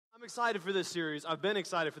I'm excited for this series. I've been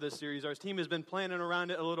excited for this series. Our team has been planning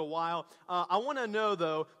around it a little while. I want to know,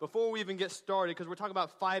 though, before we even get started, because we're talking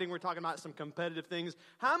about fighting, we're talking about some competitive things,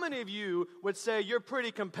 how many of you would say you're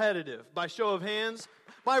pretty competitive? By show of hands?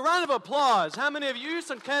 By round of applause, how many of you are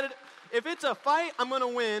competitive? If it's a fight, I'm going to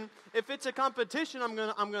win. If it's a competition, I'm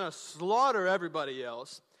going to slaughter everybody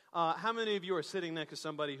else. How many of you are sitting next to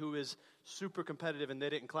somebody who is super competitive and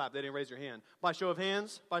they didn't clap, they didn't raise your hand? By show of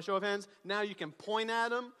hands? By show of hands? Now you can point at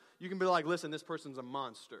them. You can be like, listen, this person's a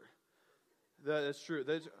monster. That's true.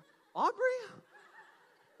 Aubrey?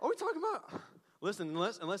 What are we talking about? Listen,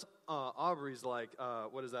 unless Aubrey's like,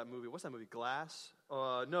 what is that movie? What's that movie? Glass?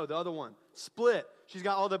 No, the other one. Split. She's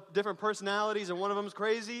got all the different personalities and one of them's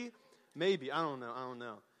crazy. Maybe. I don't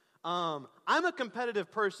know. I'm a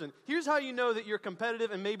competitive person. Here's how you know that you're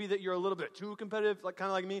competitive and maybe that you're a little bit too competitive, kind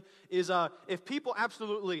of like me, is if people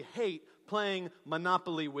absolutely hate playing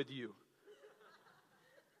Monopoly with you.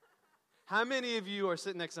 How many of you are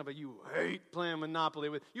sitting next to somebody you hate playing Monopoly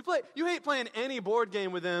with? You hate playing any board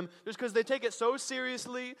game with them just because they take it so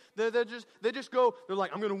seriously. They're like,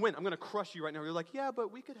 I'm going to win. I'm going to crush you right now. You're like, yeah,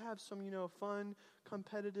 but we could have some, fun,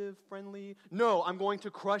 competitive, friendly. No, I'm going to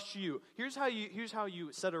crush you. Here's how you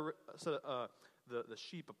set the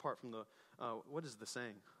sheep apart from the, what is the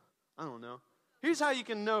saying? I don't know. Here's how you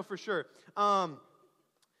can know for sure.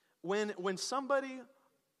 When somebody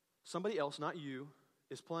else, not you,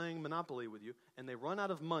 is playing Monopoly with you, and they run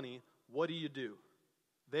out of money, what do?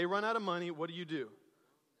 They run out of money, what do?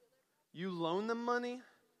 You loan them money?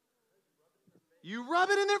 You rub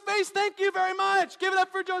it in their face, thank you very much. Give it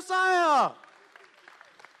up for Josiah.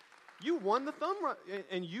 You won the thumb run,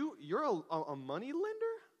 and you're a money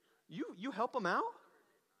lender? You help them out?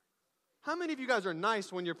 How many of you guys are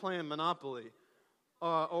nice when you're playing Monopoly?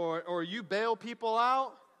 Or you bail people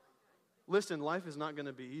out? Listen, life is not going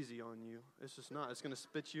to be easy on you. It's just not. It's going to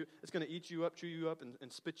spit you. It's going to eat you up, chew you up,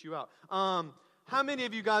 and spit you out. How many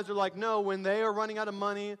of you guys are like, no, when they are running out of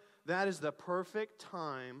money, that is the perfect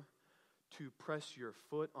time to press your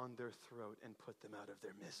foot on their throat and put them out of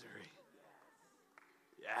their misery?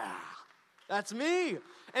 Yeah, that's me.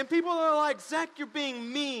 And people are like, Zack, you're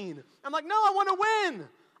being mean. I'm like, no, I want to win.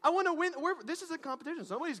 I want to win. This is a competition.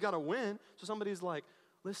 Somebody's got to win. So somebody's like,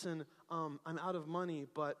 listen, I'm out of money,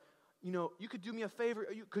 but you could do me a favor.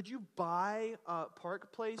 Could you buy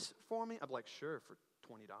Park Place for me? I'm like, sure, for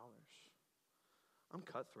 $20. I'm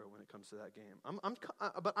cutthroat when it comes to that game.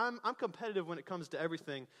 But I'm competitive when it comes to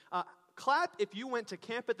everything. Clap if you went to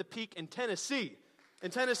Camp at the Peak in Tennessee. In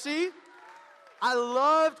Tennessee, I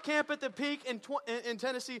loved Camp at the Peak in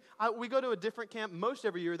Tennessee. We go to a different camp most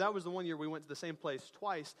every year. That was the one year we went to the same place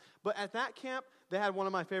twice. But at that camp, they had one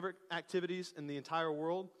of my favorite activities in the entire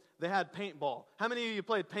world. They had paintball. How many of you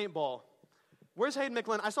played paintball? Where's Hayden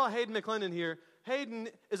McClendon? I saw Hayden McClendon here. Hayden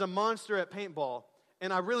is a monster at paintball,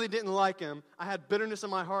 and I really didn't like him. I had bitterness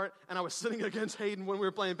in my heart, and I was sitting against Hayden when we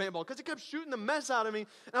were playing paintball because he kept shooting the mess out of me,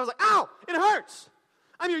 and I was like, ow, it hurts.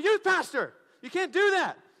 I'm your youth pastor. You can't do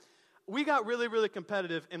that. We got really, really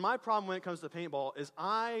competitive, and my problem when it comes to paintball is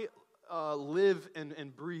I live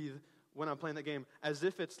and breathe when I'm playing that game as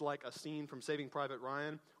if it's like a scene from Saving Private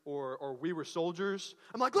Ryan or We Were Soldiers.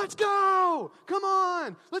 I'm like, let's go! Come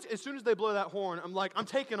on! As soon as they blow that horn, I'm like, I'm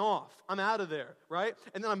taking off. I'm out of there, right?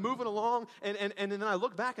 And then I'm moving along, and then I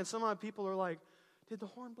look back, and some of my people are like, did the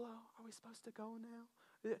horn blow? Are we supposed to go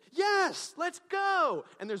now? Yes, let's go!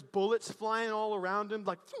 And there's bullets flying all around them,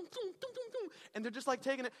 like, thum, thum, thum, thum, thum, and they're just like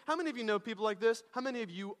taking it. How many of you know people like this? How many of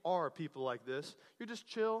you are people like this? You're just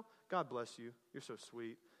chill. God bless you. You're so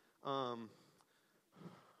sweet.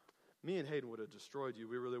 Me and Hayden would have destroyed you.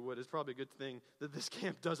 We really would. It's probably a good thing that this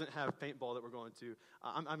camp doesn't have paintball that we're going to.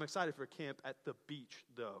 I'm excited for camp at the beach,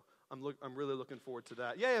 though. I'm really looking forward to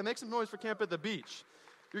that. Yeah, make some noise for camp at the beach.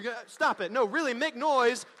 Stop it. No, really, make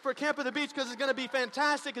noise for camp at the beach because it's going to be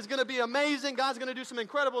fantastic. It's going to be amazing. God's going to do some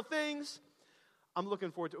incredible things. I'm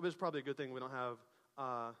looking forward to it. It's probably a good thing we don't have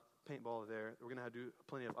paintball there. We're going to do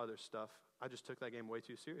plenty of other stuff. I just took that game way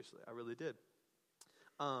too seriously. I really did.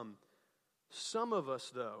 Some of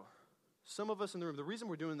us in the room, the reason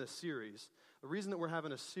we're doing this series, the reason that we're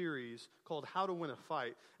having a series called How to Win a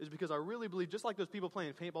Fight is because I really believe, just like those people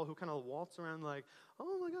playing paintball who kind of waltz around like,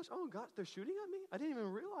 oh my gosh, oh God, they're shooting at me? I didn't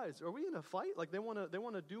even realize. Are we in a fight? Like they want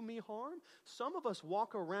to do me harm? Some of us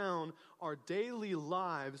walk around our daily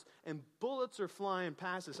lives and bullets are flying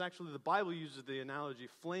past us. Actually, the Bible uses the analogy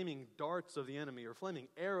flaming darts of the enemy or flaming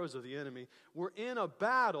arrows of the enemy. We're in a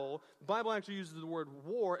battle. The Bible actually uses the word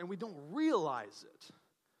war and we don't realize it.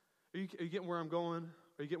 Are you getting where I'm going?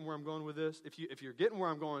 Are you getting where I'm going with this? If you're getting where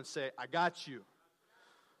I'm going, say, I got you.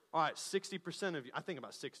 All right, 60% of you, I think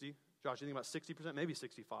about 60. Josh, you think about 60%? Maybe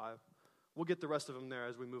 65. We'll get the rest of them there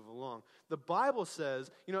as we move along. The Bible says,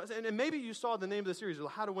 and maybe you saw the name of the series,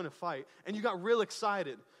 How to Win a Fight, and you got real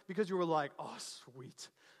excited because you were like, oh, sweet.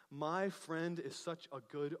 My friend is such a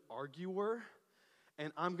good arguer,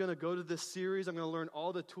 and I'm going to go to this series. I'm going to learn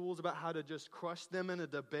all the tools about how to just crush them in a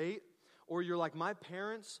debate. Or you're like, my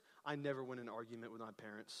parents, I never win an argument with my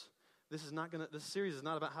parents. This series is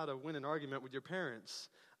not about how to win an argument with your parents.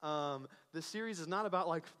 This series is not about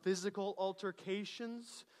like physical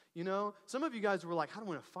altercations. Some of you guys were like, how to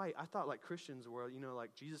win a fight? I thought like Christians were,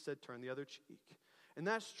 like Jesus said, turn the other cheek. And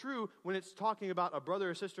that's true when it's talking about a brother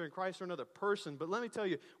or sister in Christ or another person. But let me tell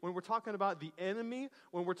you, when we're talking about the enemy,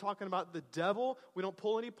 when we're talking about the devil, we don't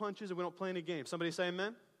pull any punches and we don't play any games. Somebody say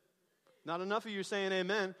amen? Not enough of you saying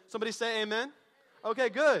amen. Somebody say amen? Okay,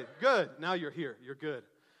 good. Now you're here. You're good.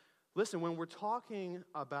 Listen, when we're talking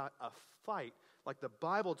about a fight, like the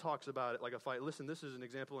Bible talks about it like a fight. Listen, this is an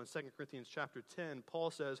example in 2 Corinthians chapter 10. Paul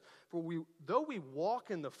says, though we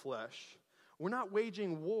walk in the flesh, we're not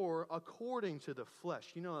waging war according to the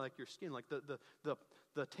flesh. Like your skin, like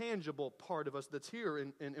the tangible part of us that's here,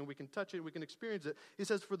 and we can touch it, we can experience it. He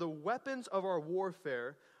says, for the weapons of our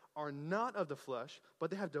warfare are not of the flesh, but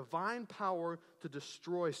they have divine power to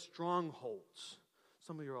destroy strongholds.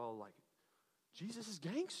 Some of you are all like, Jesus is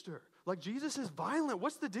gangster. Like, Jesus is violent.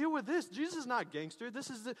 What's the deal with this? Jesus is not gangster.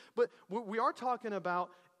 But we are talking about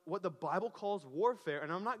what the Bible calls warfare,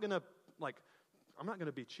 and I'm not going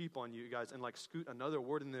to be cheap on you guys and like scoot another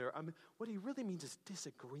word in there. I mean, what he really means is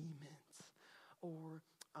disagreements or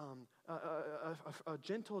a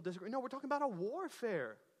gentle disagreement. No, we're talking about a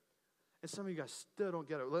warfare. And some of you guys still don't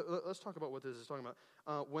get it. Let's talk about what this is talking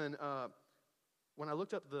about. When I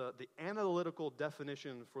looked up the analytical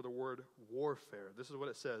definition for the word warfare, this is what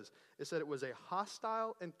it says. It said it was a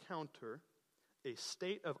hostile encounter, a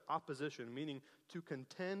state of opposition, meaning to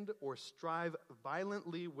contend or strive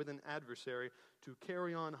violently with an adversary to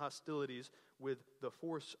carry on hostilities with the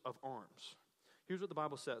force of arms. Here's what the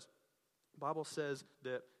Bible says. The Bible says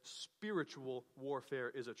that spiritual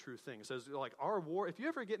warfare is a true thing. It says like our war. If you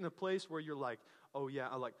ever get in a place where you're like, oh yeah,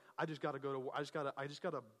 I just got to go to war. I just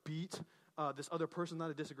got to beat this other person that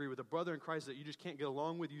I disagree with, a brother in Christ that you just can't get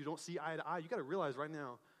along with. You don't see eye to eye. You got to realize right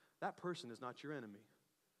now that person is not your enemy.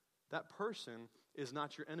 That person is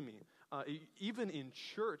not your enemy. Even in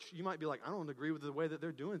church, you might be like, I don't agree with the way that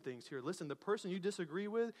they're doing things here. Listen, the person you disagree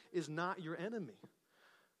with is not your enemy.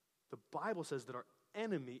 The Bible says that our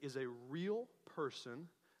enemy is a real person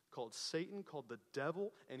called Satan, called the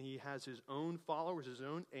devil, and he has his own followers, his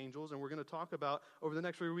own angels, and we're going to talk about, over the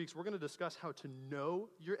next 3 weeks, we're going to discuss how to know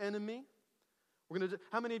your enemy.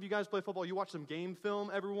 How many of you guys play football? You watch some game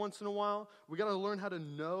film every once in a while? We got to learn how to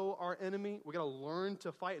know our enemy. We got to learn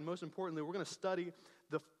to fight, and most importantly, we're going to study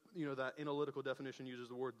that analytical definition uses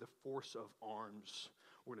the word the force of arms.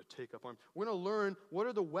 We're going to take up arms. We're going to learn what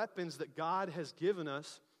are the weapons that God has given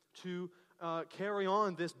us to carry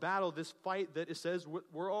on this battle, this fight that it says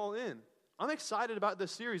we're all in. I'm excited about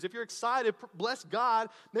this series. If you're excited, bless God,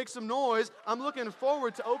 make some noise. I'm looking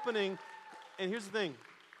forward to opening. And here's the thing.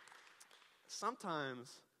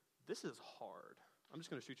 Sometimes this is hard. I'm just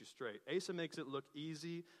going to shoot you straight. Asa makes it look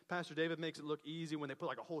easy. Pastor David makes it look easy when they put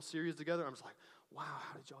like a whole series together. I'm just like, wow,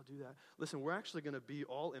 how did y'all do that? Listen, we're actually going to be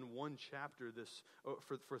all in one chapter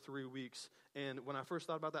for 3 weeks. And when I first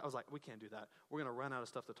thought about that, I was like, we can't do that. We're going to run out of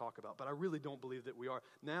stuff to talk about. But I really don't believe that we are.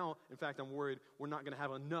 Now, in fact, I'm worried we're not going to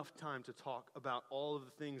have enough time to talk about all of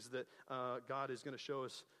the things that God is going to show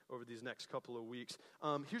us over these next couple of weeks.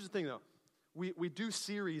 Here's the thing, though. We do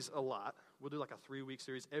series a lot. We'll do like a 3-week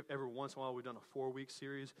series. Every once in a while, we've done a 4-week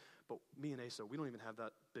series. But me and Asa, we don't even have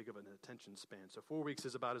that big of an attention span. So 4 weeks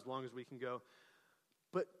is about as long as we can go.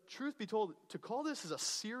 But truth be told, to call this as a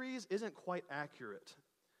series isn't quite accurate.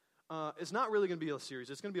 It's not really going to be a series.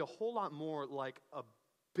 It's going to be a whole lot more like a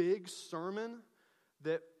big sermon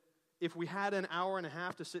that if we had an hour and a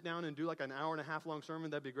half to sit down and do like an hour and a half long sermon,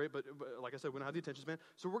 that'd be great. But like I said, we don't have the attention span.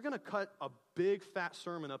 So we're going to cut a big fat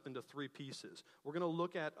sermon up into 3 pieces. We're going to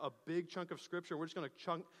look at a big chunk of Scripture. We're just going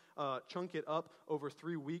to chunk it up over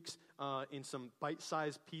 3 weeks in some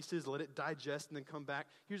bite-sized pieces, let it digest, and then come back.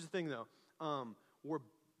 Here's the thing, though. We're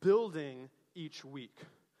building each week.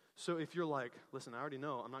 So if you're like, listen, I already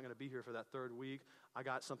know I'm not going to be here for that 3rd week. I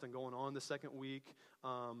got something going on the 2nd week.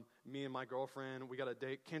 Me and my girlfriend, we got a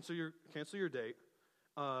date. Cancel your date.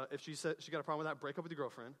 If she said she got a problem with that, break up with your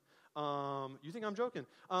girlfriend. You think I'm joking?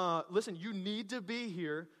 Listen, you need to be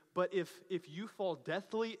here. But if you fall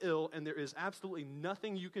deathly ill and there is absolutely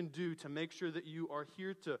nothing you can do to make sure that you are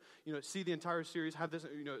here to see the entire series, have this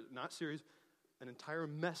not series, an entire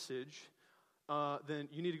message. then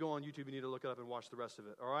you need to go on YouTube. You need to look it up and watch the rest of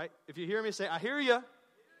it, all right? If you hear me, say, I hear you.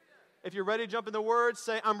 If you're ready to jump in the Word,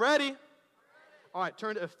 say, I'm ready. All right,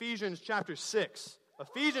 turn to Ephesians chapter 6.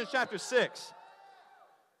 Ephesians chapter 6.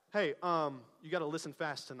 Hey, you got to listen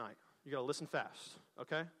fast tonight. You got to listen fast,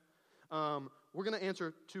 okay? We're going to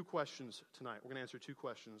answer two questions tonight. We're going to answer two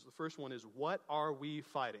questions. The first one is, what are we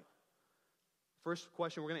fighting? First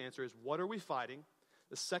question we're going to answer is, what are we fighting?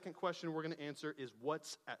 The second question we're going to answer is,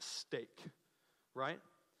 what's at stake, right?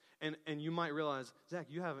 And you might realize, Zach,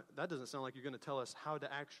 that doesn't sound like you're going to tell us how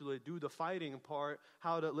to actually do the fighting part,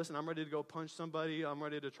 listen, I'm ready to go punch somebody, I'm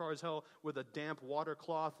ready to charge hell with a damp water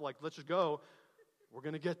cloth, like, let's just go. We're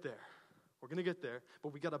going to get there. We're going to get there,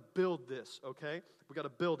 but we got to build this, okay? We got to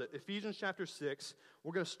build it. Ephesians chapter 6,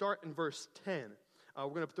 we're going to start in verse 10. We're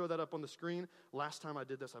going to throw that up on the screen. Last time I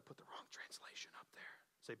did this, I put the wrong translation up there.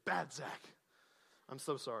 Say, bad Zach. I'm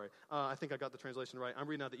so sorry. I think I got the translation right. I'm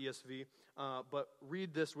reading out the ESV, but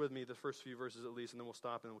read this with me, the first few verses at least, and then we'll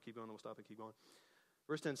stop, and then we'll keep going, and we'll stop and keep going.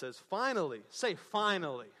 Verse 10 says, finally, say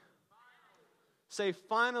finally. Say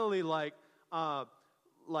finally like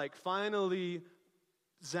finally,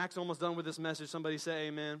 Zach's almost done with this message. Somebody say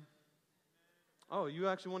amen. Oh, you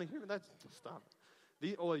actually want to hear that? Stop.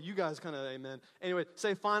 You guys kind of amen. Anyway,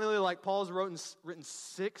 say finally, like Paul's written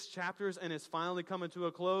 6 chapters, and it's finally coming to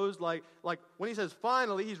a close. Like when he says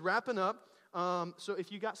finally, he's wrapping up. So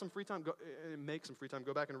if you got some free time, make some free time.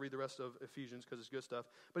 Go back and read the rest of Ephesians because it's good stuff.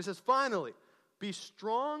 But he says, finally, be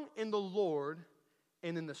strong in the Lord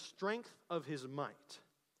and in the strength of his might.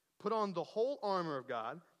 Put on the whole armor of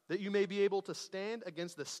God, that you may be able to stand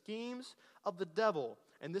against the schemes of the devil.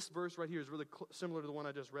 And this verse right here is really similar to the one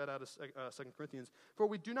I just read out of 2 Corinthians. For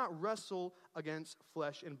we do not wrestle against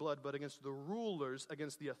flesh and blood, but against the rulers,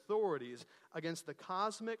 against the authorities, against the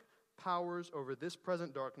cosmic powers over this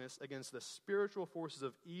present darkness, against the spiritual forces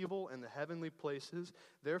of evil in the heavenly places.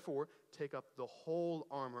 Therefore, take up the whole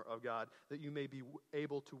armor of God, that you may be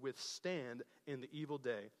able to withstand in the evil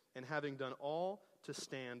day, and having done all, to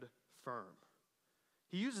stand firm.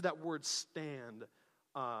 He uses that word stand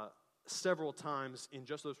several times in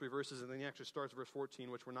just those 3 verses, and then he actually starts verse 14,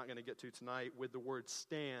 which we're not going to get to tonight, with the word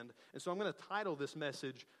stand. And so I'm going to title this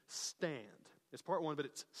message, Stand. It's part 1, but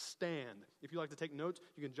it's stand. If you like to take notes,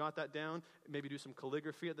 you can jot that down, maybe do some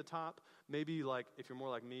calligraphy at the top. Maybe, like, if you're more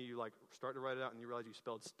like me, you, like, start to write it out, and you realize you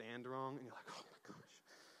spelled stand wrong, and you're like, oh my gosh,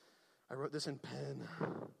 I wrote this in pen.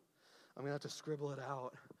 I'm going to have to scribble it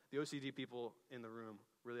out. The OCD people in the room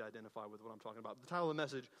really identify with what I'm talking about. The title of the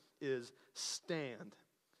message is Stand.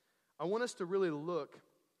 I want us to really look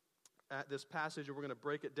at this passage, and we're going to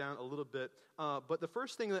break it down a little bit. But the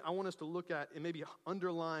first thing that I want us to look at, and maybe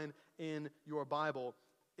underline in your Bible,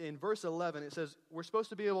 in verse 11, it says, we're supposed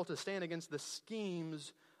to be able to stand against the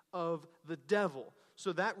schemes of the devil.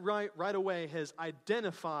 So that right away has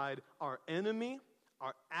identified our enemy,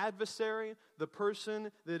 our adversary, the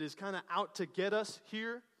person that is kind of out to get us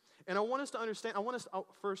here. And I want us to understand,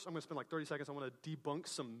 first I'm going to spend like 30 seconds, I want to debunk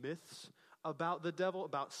some myths about the devil,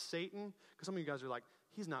 about Satan, because some of you guys are like,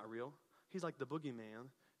 he's not real. He's like the boogeyman.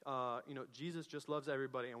 Jesus just loves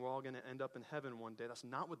everybody, and we're all going to end up in heaven one day. That's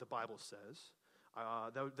not what the Bible says.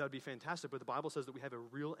 That would be fantastic, but the Bible says that we have a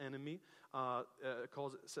real enemy. It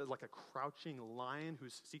says like a crouching lion who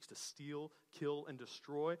seeks to steal, kill, and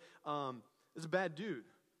destroy. It's a bad dude,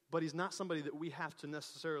 but he's not somebody that we have to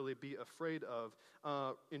necessarily be afraid of.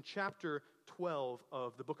 In chapter 12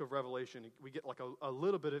 of the book of Revelation, we get like a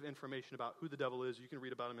little bit of information about who the devil is. You can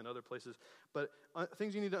read about him in other places. But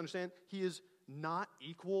things you need to understand, he is not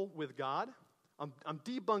equal with God. I'm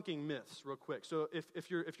debunking myths real quick. So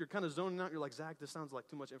if you're kind of zoning out, you're like, Zach, this sounds like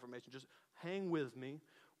too much information. Just hang with me.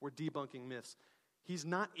 We're debunking myths. He's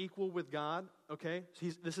not equal with God, okay?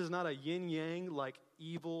 This is not a yin-yang, like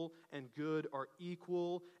evil and good are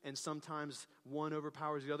equal, and sometimes one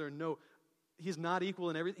overpowers the other. No, he's not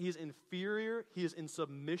equal in everything. He's inferior. He is in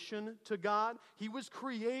submission to God. He was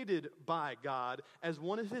created by God as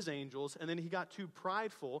one of his angels, and then he got too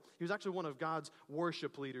prideful. He was actually one of God's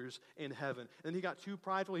worship leaders in heaven. And then he got too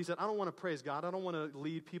prideful. He said, I don't want to praise God. I don't want to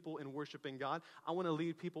lead people in worshiping God. I want to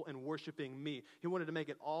lead people in worshiping me. He wanted to make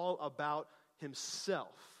it all about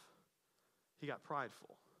himself. He got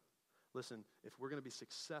prideful. Listen, if we're going to be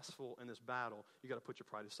successful in this battle, you got to put your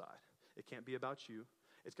pride aside. It can't be about you.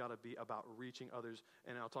 It's got to be about reaching others,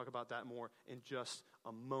 and I'll talk about that more in just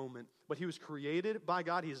a moment. But he was created by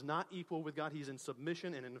God. He is not equal with God. He's in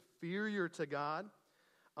submission and inferior to God.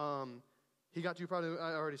 He got too proud.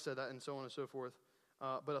 I already said that, and so on and so forth.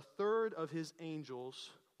 But a third of his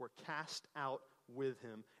angels were cast out with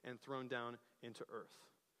him and thrown down into earth.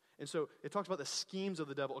 And so it talks about the schemes of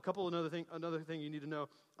the devil. Another thing you need to know.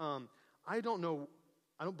 I don't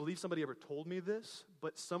believe somebody ever told me this,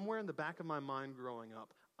 but somewhere in the back of my mind growing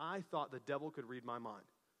up, I thought the devil could read my mind.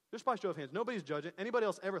 Just by show of hands. Nobody's judging. Anybody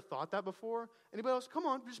else ever thought that before? Anybody else? Come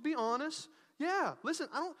on, just be honest. Yeah, listen,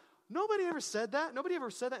 nobody ever said that. Nobody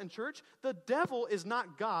ever said that in church. The devil is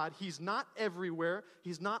not God. He's not everywhere.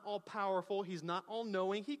 He's not all powerful. He's not all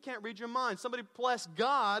knowing. He can't read your mind. Somebody bless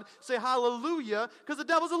God, say hallelujah, because the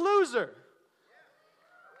devil's a loser.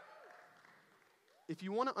 If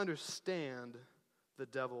you want to understand the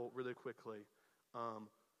devil really quickly,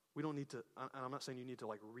 we don't need to, and I'm not saying you need to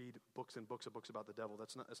like read books and books about the devil.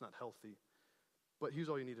 That's not healthy. But here's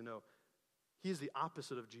all you need to know. He is the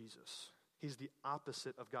opposite of Jesus. He's the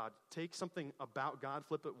opposite of God. Take something about God,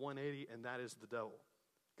 flip it 180, and that is the devil.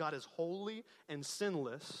 God is holy and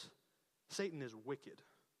sinless. Satan is wicked.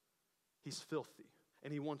 He's filthy.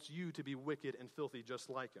 And he wants you to be wicked and filthy just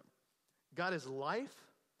like him. God is life.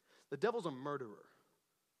 The devil's a murderer.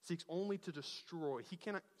 Seeks only to destroy. He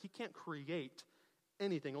can't create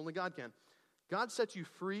anything. Only God can. God sets you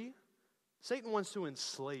free. Satan wants to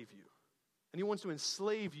enslave you. And he wants to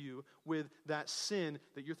enslave you with that sin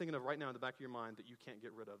that you're thinking of right now in the back of your mind that you can't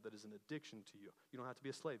get rid of, that is an addiction to you. You don't have to be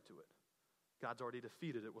a slave to it. God's already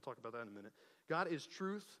defeated it. We'll talk about that in a minute. God is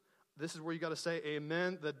truth. This is where you got to say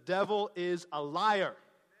amen. The devil is a liar.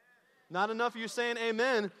 Not enough of you saying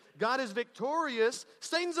amen. God is victorious.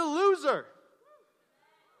 Satan's a loser.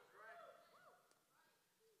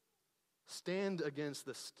 Stand against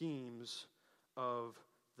the schemes of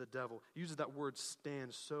the devil. He uses that word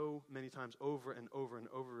stand so many times over and over and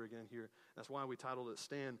over again here. That's why we titled it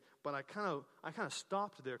Stand. But I kind of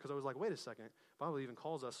stopped there because I was like, wait a second. The Bible even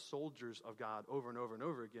calls us soldiers of God over and over and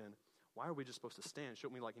over again. Why are we just supposed to stand?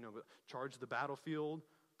 Shouldn't we charge the battlefield,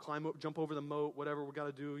 climb up, jump over the moat, whatever we got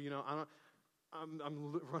to do?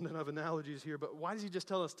 I'm running out of analogies here, but why does he just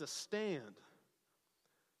tell us to stand?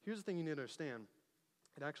 Here's the thing you need to understand.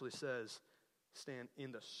 It actually says, stand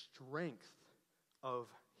in the strength of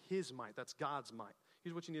his might. That's God's might.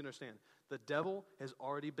 Here's what you need to understand. The devil has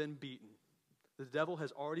already been beaten. The devil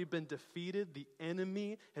has already been defeated. The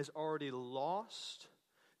enemy has already lost.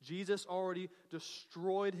 Jesus already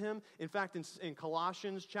destroyed him. In fact, in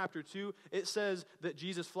Colossians chapter 2, it says that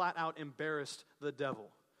Jesus flat out embarrassed the devil.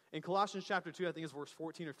 In Colossians chapter 2, I think it's verse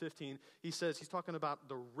 14 or 15, he's talking about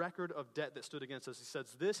the record of debt that stood against us. He says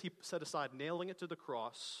this, he set aside, nailing it to the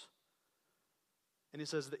cross. And he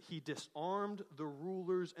says that he disarmed the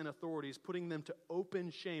rulers and authorities, putting them to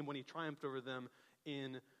open shame when he triumphed over them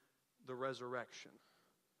in the resurrection.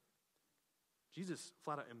 Jesus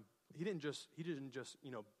flat out, he didn't just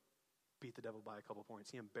beat the devil by a couple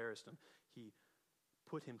points. He embarrassed him. He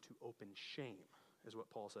put him to open shame, is what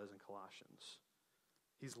Paul says in Colossians.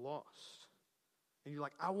 He's lost. And you're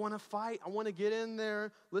like, I want to fight. I want to get in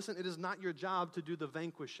there. Listen, it is not your job to do the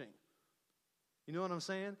vanquishing. You know what I'm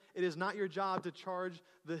saying? It is not your job to charge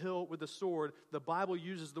the hill with the sword. The Bible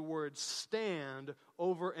uses the word stand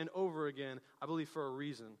over and over again, I believe for a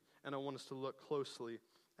reason. And I want us to look closely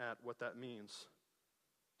at what that means.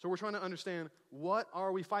 So we're trying to understand, what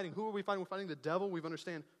are we fighting? Who are we fighting? We're fighting the devil. We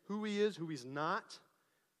understand who he is, who he's not.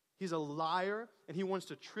 He's a liar, and he wants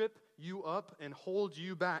to trip you up and hold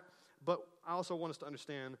you back. But I also want us to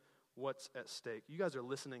understand what's at stake. You guys are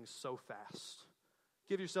listening so fast.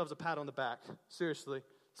 Give yourselves a pat on the back. Seriously.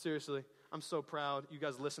 I'm so proud. You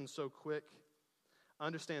guys listen so quick.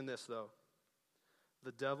 Understand this, though.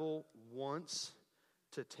 The devil wants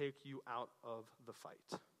to take you out of the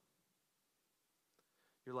fight.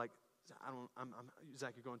 You're like,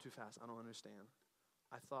 Zach, you're going too fast. I don't understand.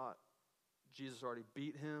 I thought Jesus already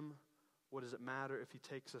beat him. What does it matter if he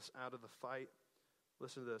takes us out of the fight?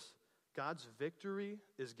 Listen to this. God's victory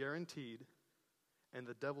is guaranteed, and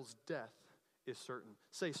the devil's death is certain.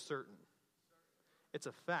 Say certain. It's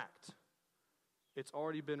a fact. It's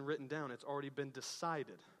already been written down. It's already been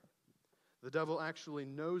decided. The devil actually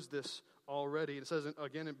knows this already. It says,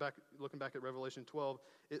 again, looking back at Revelation 12,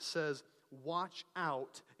 it says, watch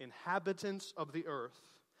out, inhabitants of the earth,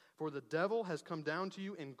 for the devil has come down to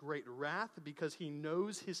you in great wrath because he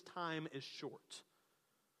knows his time is short.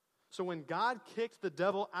 So when God kicked the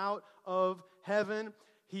devil out of heaven,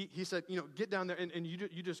 he said, get down there and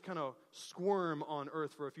you just kind of squirm on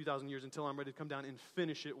earth for a few thousand years until I'm ready to come down and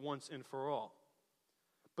finish it once and for all.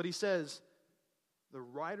 But he says, the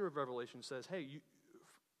writer of Revelation says, hey,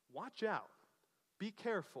 watch out. Be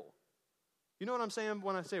careful. You know what I'm saying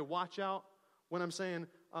when I say watch out? When I'm saying,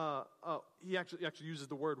 he actually uses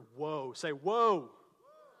the word woe. Say whoa.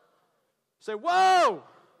 Say whoa.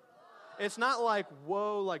 It's not like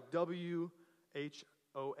woe, like WHOA.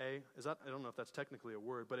 I don't know if that's technically a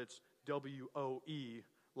word, but it's WOE,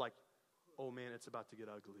 like oh man, it's about to get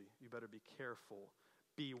ugly. You better be careful.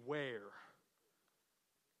 Beware.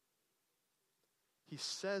 He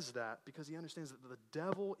says that because he understands that the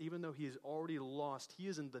devil, even though he is already lost, he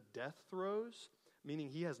is in the death throes, meaning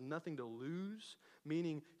he has nothing to lose,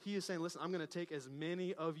 meaning he is saying, listen, I'm going to take as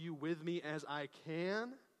many of you with me as I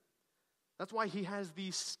can. That's why he has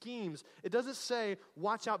these schemes. It doesn't say,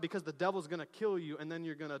 watch out because the devil's going to kill you and then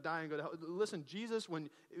you're going to die and go to hell. Listen, Jesus,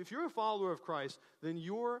 if you're a follower of Christ, then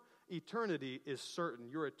your eternity is certain.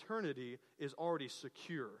 Your eternity is already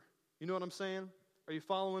secure. You know what I'm saying? Are you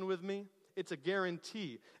following with me? It's a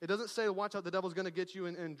guarantee. It doesn't say, watch out, the devil's going to get you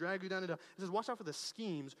and drag you down. It says, watch out for the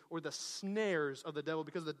schemes or the snares of the devil,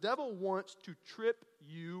 because the devil wants to trip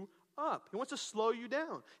you up. He wants to slow you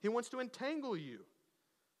down. He wants to entangle you.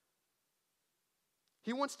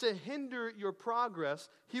 He wants to hinder your progress.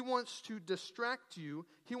 He wants to distract you.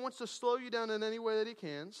 He wants to slow you down in any way that he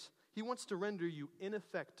can. He wants to render you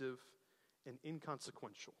ineffective and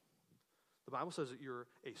inconsequential. The Bible says that you're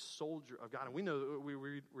a soldier of God. And we know, we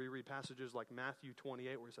read passages like Matthew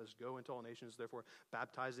 28 where it says, go into all nations, therefore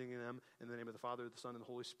baptizing them in the name of the Father, the Son, and the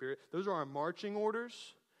Holy Spirit. Those are our marching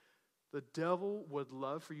orders. The devil would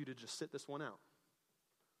love for you to just sit this one out.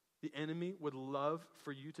 The enemy would love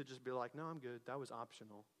for you to just be like, no, I'm good. That was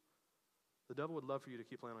optional. The devil would love for you to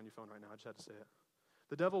keep playing on your phone right now. I just had to say it.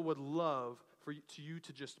 The devil would love for you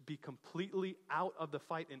to just be completely out of the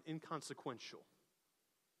fight and inconsequential.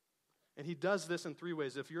 And he does this in three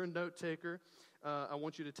ways. If you're a note taker, I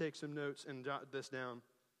want you to take some notes and jot this down.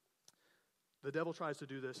 The devil tries to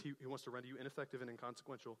do this. He wants to render you ineffective and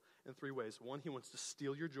inconsequential in three ways. One, he wants to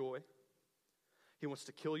steal your joy. He wants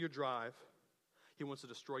to kill your drive. He wants to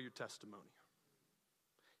destroy your testimony.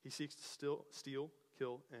 He seeks to steal,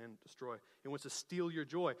 kill, and destroy. He wants to steal your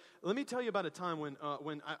joy. Let me tell you about a time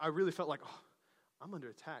when I really felt like, I'm under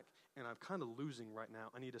attack, and I'm kind of losing right now.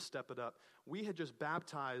 I need to step it up. We had just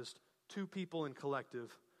baptized 2 people in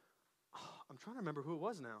Collective. I'm trying to remember who it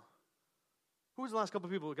was now. Who was the last couple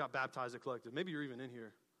of people who got baptized at Collective? Maybe you're even in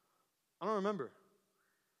here. I don't remember.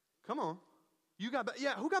 Come on. Who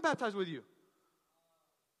got baptized with you?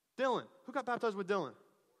 Dylan. Who got baptized with Dylan?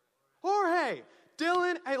 Jorge.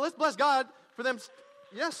 Dylan. Hey, let's bless God for them.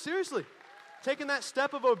 Yes, seriously. Taking that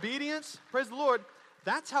step of obedience. Praise the Lord.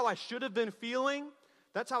 That's how I should have been feeling.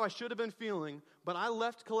 But I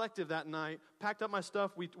left Collective that night, packed up my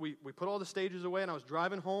stuff. We put all the stages away, and I was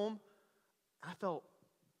driving home. I felt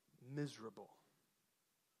miserable.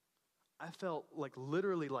 I felt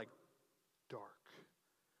literally dark.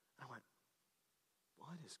 I went,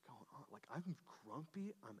 what is going on? I'm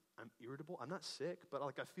grumpy. I'm irritable. I'm not sick, but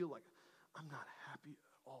I feel like I'm not happy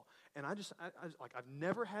at all. And I've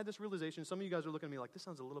never had this realization. Some of you guys are looking at me like, this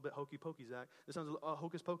sounds a little bit hokey pokey, Zach. This sounds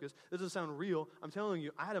hocus pocus. This doesn't sound real. I'm telling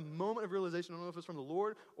you, I had a moment of realization. I don't know if it's from the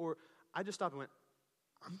Lord or I just stopped and went,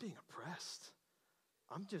 I'm being oppressed.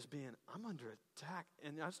 I'm under attack.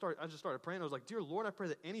 And I just started praying. I was like, dear Lord, I pray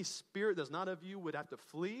that any spirit that's not of you would have to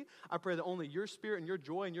flee. I pray that only your spirit and your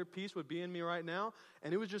joy and your peace would be in me right now.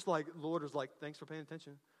 And it was just like, the Lord was like, thanks for paying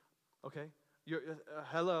attention. Okay.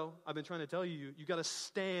 Hello, I've been trying to tell you, you got to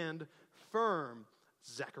stand firm,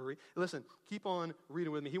 Zachary. Listen, keep on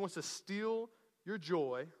reading with me. He wants to steal your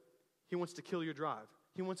joy. He wants to kill your drive.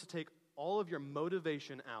 He wants to take all of your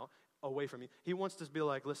motivation away from you. He wants to be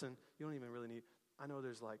like, listen, you don't even really need, I know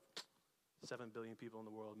there's 7 billion people in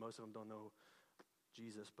the world. Most of them don't know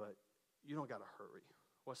Jesus, but you don't got to hurry.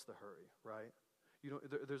 What's the hurry, right?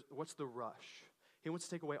 What's the rush? He wants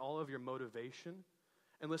to take away all of your motivation.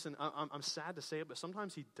 And listen, I'm sad to say it, but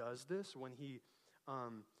sometimes he does this when he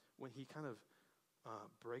kind of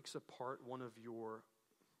breaks apart one of your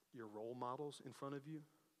role models in front of you.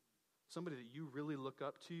 Somebody that you really look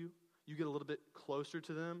up to. You get a little bit closer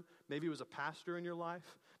to them. Maybe it was a pastor in your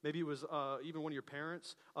life. Maybe it was even one of your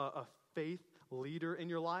parents, a faith leader in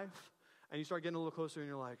your life. And you start getting a little closer and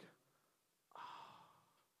you're like,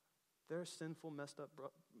 they're sinful, messed up,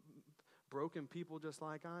 broken people just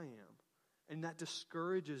like I am. And that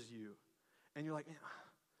discourages you. And you're like, man,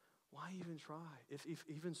 why even try? If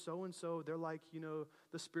even so-and-so, they're like,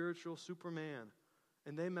 the spiritual Superman.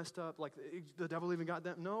 And they messed up, the devil even got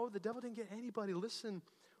them. No, the devil didn't get anybody. Listen,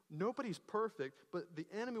 nobody's perfect, but the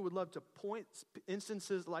enemy would love to point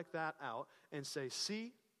instances like that out and say,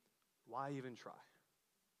 see, why even try?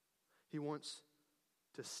 He wants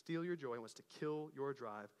to steal your joy. He wants to kill your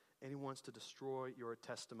drive. And he wants to destroy your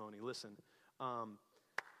testimony. Listen,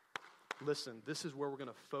 this is where we're going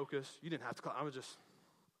to focus. You didn't have to clap. I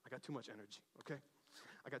got too much energy, okay?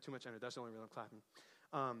 I got too much energy. That's the only reason I'm clapping.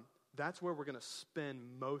 That's where we're going to spend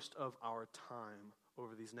most of our time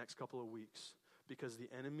over these next couple of weeks. because the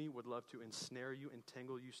enemy would love to ensnare you,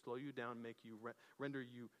 entangle you, slow you down, make you render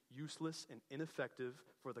you useless and ineffective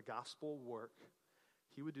for the gospel work.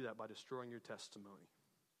 He would do that by destroying your testimony.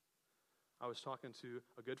 I was talking to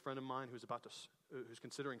a good friend of mine who's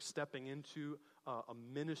considering stepping into a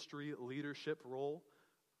ministry leadership role,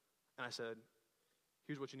 and I said,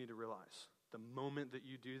 here's what you need to realize. The moment that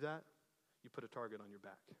you do that, you put a target on your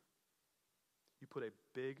back. You put a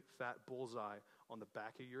big, fat bullseye on the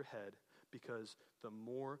back of your head, because the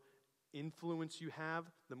more influence you have,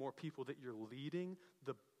 the more people that you're leading,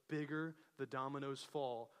 the bigger the dominoes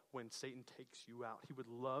fall when Satan takes you out. He would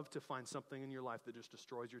love to find something in your life that just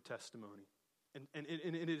destroys your testimony. And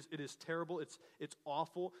it is terrible. It's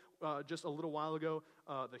awful. Just a little while ago,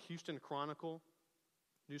 the Houston Chronicle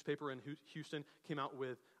newspaper in Houston came out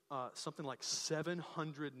with something like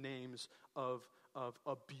 700 names of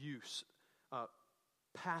abuse.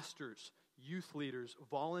 Pastors, youth leaders,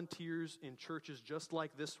 volunteers in churches just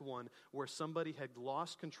like this one, where somebody had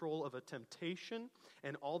lost control of a temptation,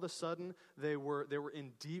 and all of a sudden they were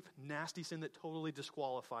in deep, nasty sin that totally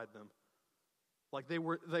disqualified them. Like they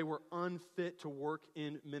were unfit to work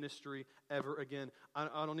in ministry ever again.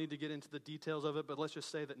 I don't need to get into the details of it, but let's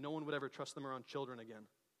just say that no one would ever trust them around children again.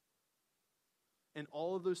 And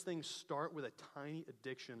all of those things start with a tiny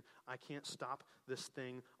addiction. I can't stop this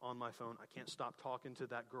thing on my phone. I can't stop talking to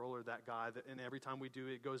that girl or that guy. And every time we do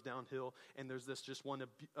it, it goes downhill. And there's this just one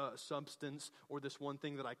substance or this one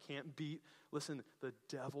thing that I can't beat. Listen, the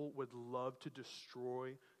devil would love to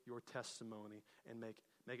destroy your testimony and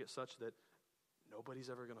make it such that nobody's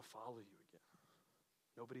ever going to follow you again.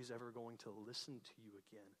 Nobody's ever going to listen to you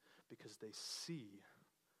again, because they see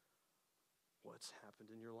what's happened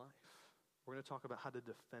in your life. We're going to talk about how to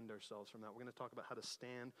defend ourselves from that. We're going to talk about how to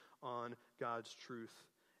stand on God's truth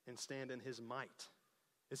and stand in his might.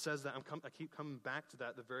 It says that, I keep coming back to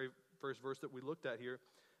that, the very first verse that we looked at here.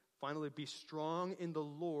 Finally, be strong in the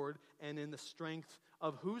Lord and in the strength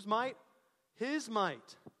of whose might? His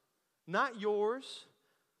might, not yours.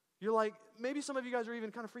 You're like, maybe some of you guys are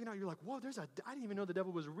even kind of freaking out. You're like, whoa, I didn't even know the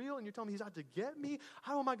devil was real, and you're telling me he's out to get me?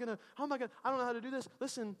 I don't know how to do this.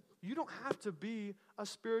 Listen, you don't have to be a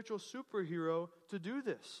spiritual superhero to do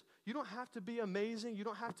this. You don't have to be amazing. You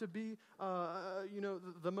don't have to be,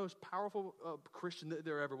 the most powerful Christian that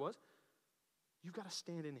there ever was. You've got to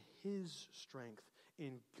stand in his strength,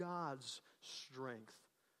 in God's strength.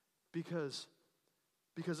 Because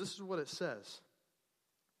this is what it says.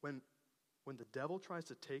 When the devil tries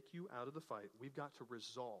to take you out of the fight, we've got to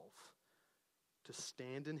resolve to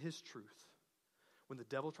stand in his truth. When the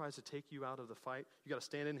devil tries to take you out of the fight, you got to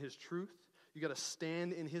stand in his truth. You got to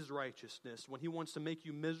stand in his righteousness. When he wants to make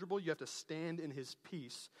you miserable, you have to stand in his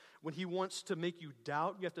peace. When he wants to make you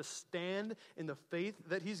doubt, you have to stand in the faith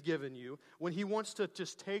that he's given you. When he wants to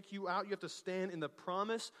just take you out, you have to stand in the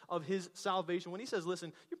promise of his salvation. When he says,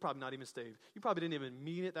 listen, you're probably not even saved. You probably didn't even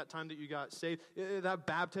mean it that time that you got saved. That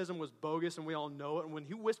baptism was bogus, and we all know it. And when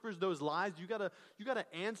he whispers those lies, you got to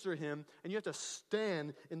answer him, and you have to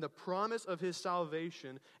stand in the promise of his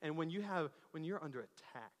salvation. And when you're under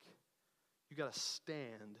attack, you got to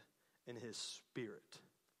stand in his spirit.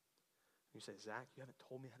 You say, Zach, you haven't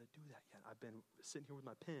told me how to do that yet. I've been sitting here with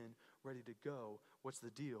my pen ready to go. What's the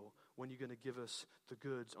deal? When are you going to give us the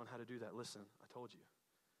goods on how to do that? Listen, I told you.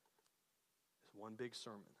 It's one big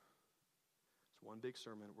sermon. It's one big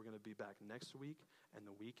sermon. We're going to be back next week and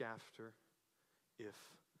the week after.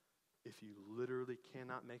 If you literally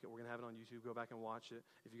cannot make it, we're going to have it on YouTube. Go back and watch it.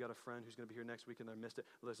 If you got a friend who's going to be here next week and they missed it,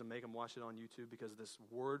 listen, make them watch it on YouTube, because this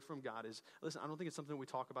word from God is, listen, I don't think it's something we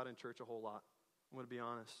talk about in church a whole lot. I'm going to be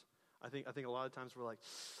honest. I think a lot of times we're like,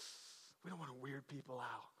 we don't want to weird people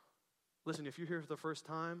out. Listen, if you're here for the first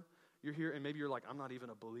time, you're here and maybe you're like, I'm not even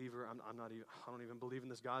a believer. I don't even believe in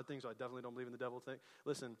this God thing, so I definitely don't believe in the devil thing.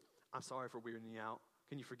 Listen, I'm sorry for weirding you out.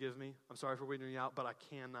 Can you forgive me? I'm sorry for weirding you out, but I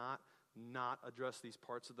cannot not address these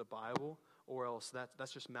parts of the Bible, or else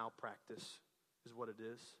that's just malpractice is what it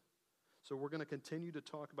is. So we're going to continue to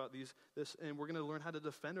talk about this, and we're going to learn how to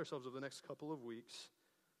defend ourselves over the next couple of weeks.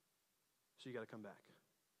 So you got to come back,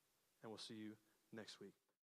 and we'll see you next week.